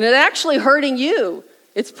 And it actually hurting you.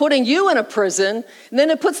 It's putting you in a prison, and then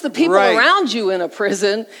it puts the people around you in a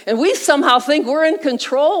prison, and we somehow think we're in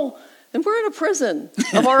control, and we're in a prison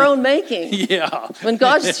of our own making. Yeah. When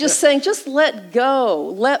God's just saying, just let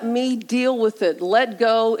go. Let me deal with it. Let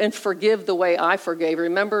go and forgive the way I forgave.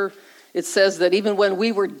 Remember, it says that even when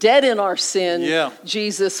we were dead in our sin,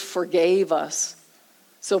 Jesus forgave us.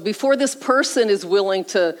 So before this person is willing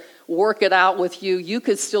to work it out with you, you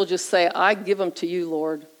could still just say, I give them to you,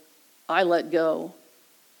 Lord. I let go.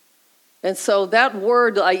 And so that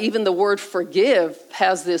word, even the word forgive,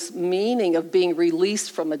 has this meaning of being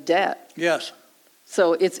released from a debt. Yes.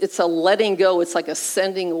 So it's a letting go. It's like a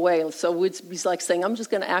sending away. So it's like saying, I'm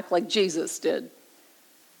just going to act like Jesus did.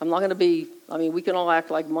 I'm not going to be, we can all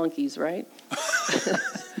act like monkeys, right?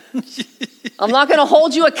 I'm not going to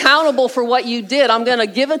hold you accountable for what you did. I'm going to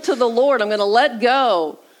give it to the Lord. I'm going to let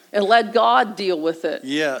go and let God deal with it.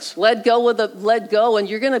 Yes. Let go, and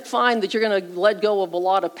you're going to find that you're going to let go of a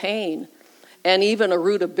lot of pain and even a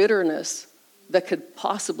root of bitterness that could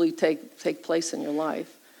possibly take place in your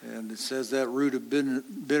life. And it says that root of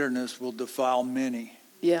bitterness will defile many.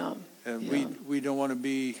 Yeah. And we don't want to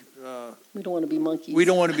be... we don't want to be monkeys. We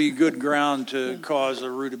don't want to be good ground to cause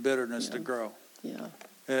a root of bitterness to grow. Yeah.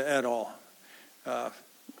 At all.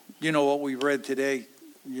 What we read today,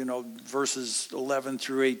 verses 11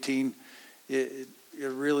 through 18, it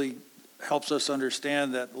really helps us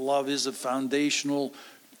understand that love is a foundational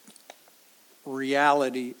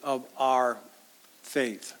reality of our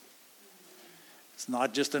faith. It's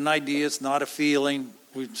not just an idea, it's not a feeling.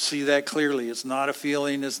 We see that clearly. It's not a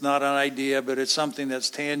feeling, it's not an idea, but it's something that's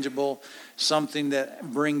tangible, something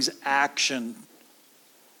that brings action,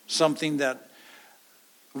 something that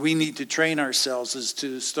we need to train ourselves is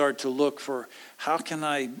to start to look for, how can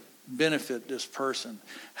I benefit this person?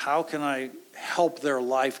 How can I help their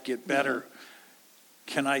life get better?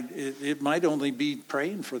 It might only be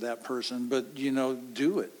praying for that person, but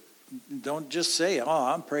do it. Don't just say,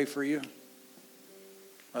 I'll pray for you.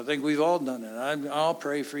 I think we've all done it. I'll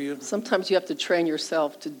pray for you. Sometimes you have to train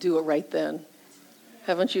yourself to do it right then.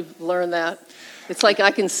 Haven't you learned that? It's like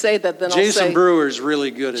I can say that, then Jason Brewer's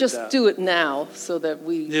really good at that. Just do it now so that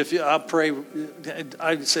we... I'll pray,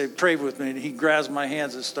 I'd say, pray with me. And he grabs my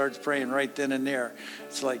hands and starts praying right then and there.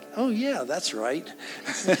 It's like, oh yeah, that's right.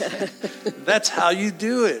 That's how you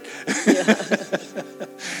do it. Yeah.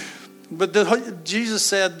 But Jesus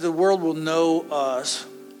said the world will know us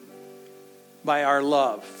by our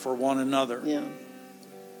love for one another. Yeah.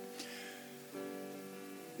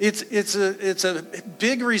 It's a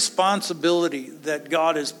big responsibility that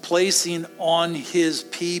God is placing on his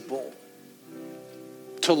people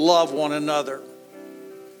to love one another,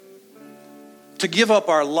 to give up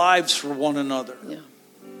our lives for one another. Yeah.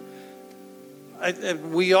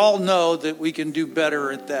 We all know that we can do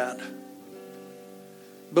better at that.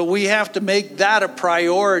 But we have to make that a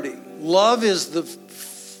priority. Love is the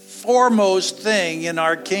foremost thing in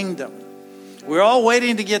our kingdom. We're all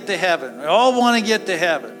waiting to get to heaven. We all want to get to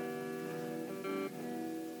heaven.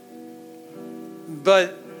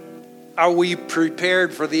 But are we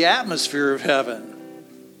prepared for the atmosphere of heaven?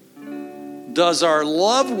 Does our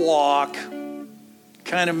love walk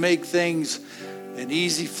kind of make things an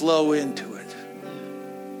easy flow into it?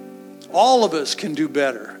 All of us can do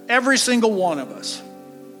better. Every single one of us.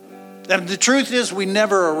 And the truth is we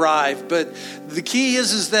never arrive, but the key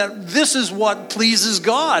is that this is what pleases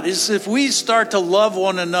God, is if we start to love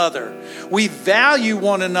one another, we value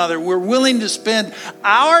one another, we're willing to spend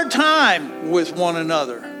our time with one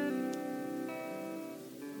another.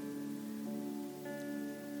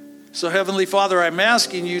 So Heavenly Father, I'm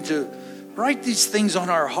asking you to write these things on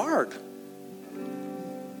our heart.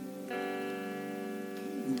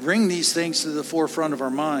 Bring these things to the forefront of our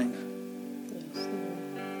mind.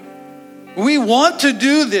 We want to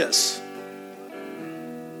do this.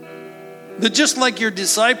 But just like your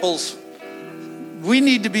disciples, we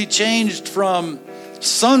need to be changed from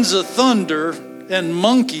sons of thunder and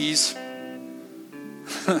monkeys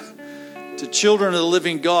to children of the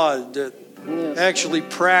living God that actually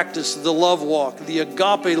practice the love walk, the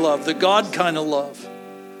agape love, the God kind of love.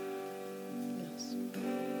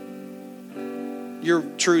 Your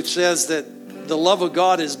truth says that the love of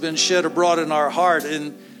God has been shed abroad in our heart,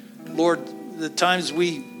 and Lord, the times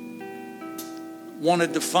we want to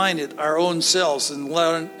define it our own selves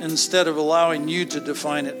instead of allowing you to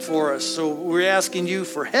define it for us. So we're asking you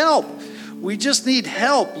for help. We just need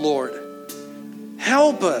help, Lord.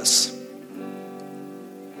 Help us.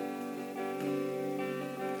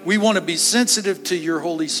 We want to be sensitive to your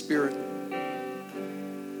Holy Spirit.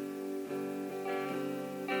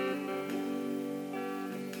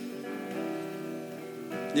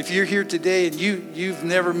 If you're here today and you've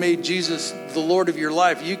never made Jesus the Lord of your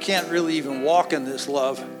life, you can't really even walk in this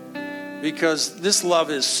love, because this love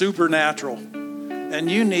is supernatural. And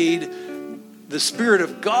you need the Spirit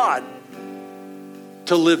of God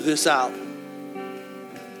to live this out.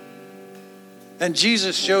 And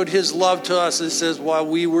Jesus showed his love to us. It says, while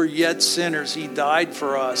we were yet sinners, he died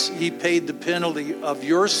for us. He paid the penalty of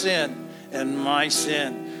your sin and my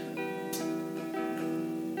sin.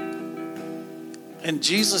 And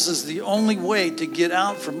Jesus is the only way to get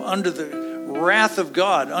out from under the wrath of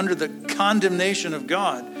God, under the condemnation of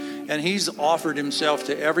God. And he's offered himself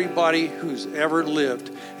to everybody who's ever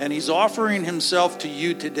lived. And he's offering himself to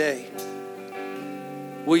you today.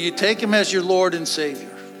 Will you take him as your Lord and Savior?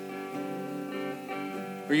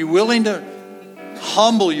 Are you willing to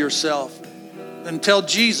humble yourself and tell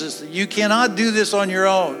Jesus that you cannot do this on your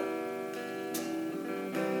own?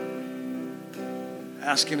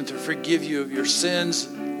 Ask him to forgive you of your sins,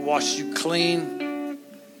 wash you clean.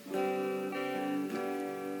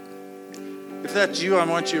 If that's you, I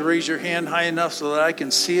want you to raise your hand high enough so that I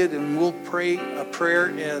can see it, and we'll pray a prayer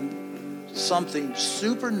and something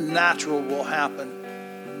supernatural will happen.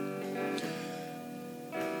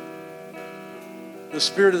 The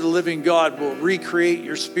Spirit of the living God will recreate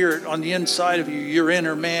your spirit on the inside of you, your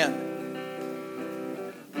inner man.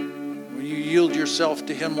 When you yield yourself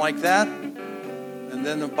to him like that, and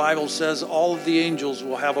then the Bible says all of the angels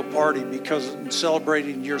will have a party because in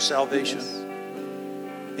celebrating your salvation.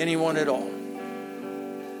 Anyone at all.